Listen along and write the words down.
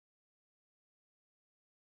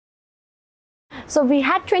So we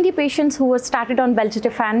had 20 patients who were started on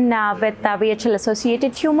Belzutifan with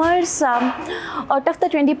VHL-associated tumors. Out of the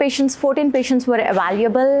 20 patients, 14 patients were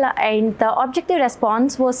evaluable, and the objective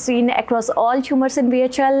response was seen across all tumors in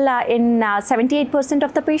VHL in 78%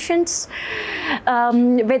 of the patients,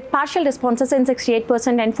 with partial responses in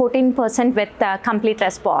 68% and 14% with complete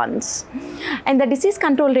response. And the disease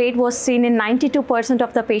control rate was seen in 92%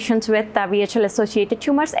 of the patients with VHL-associated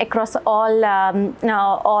tumors across all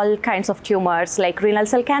kinds of tumors like renal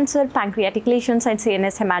cell cancer, pancreatic lesions, and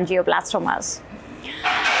CNS hemangioblastomas.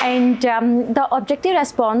 And the objective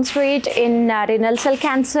response rate in renal cell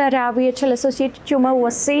cancer VHL-associated tumor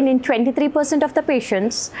was seen in 23% of the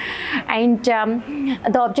patients, and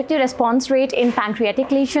the objective response rate in pancreatic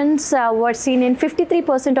lesions were seen in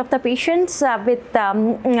 53% of the patients, with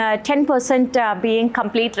 10% being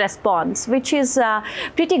complete response, which is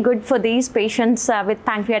pretty good for these patients with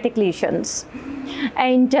pancreatic lesions.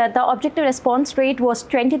 And the objective response rate was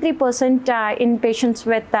 23% in patients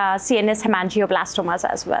with CNS hemangioblastomas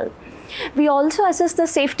as well. We also assessed the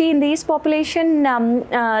safety in these population.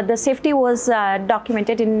 The safety was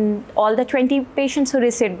documented in all the 20 patients who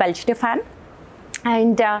received Belzutifan.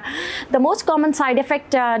 And the most common side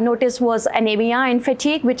effect noticed was anemia and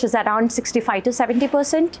fatigue, which is around 65 to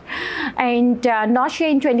 70%, and nausea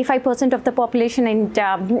in 25% of the population, and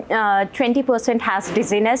 20% has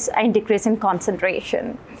dizziness and decrease in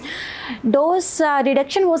concentration. Dose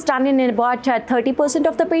reduction was done in about 30%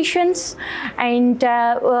 of the patients, and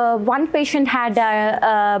one patient had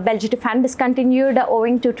Belzutifan discontinued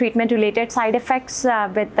owing to treatment-related side effects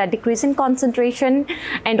with a decrease in concentration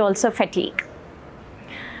and also fatigue.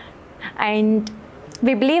 And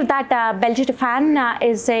we believe that Belzutifan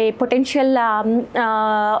is a potential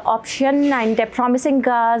option and a promising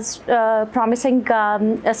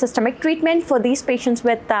systemic treatment for these patients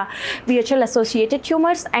with VHL-associated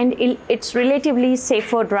tumors, and it's relatively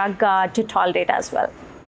safer drug to tolerate as well.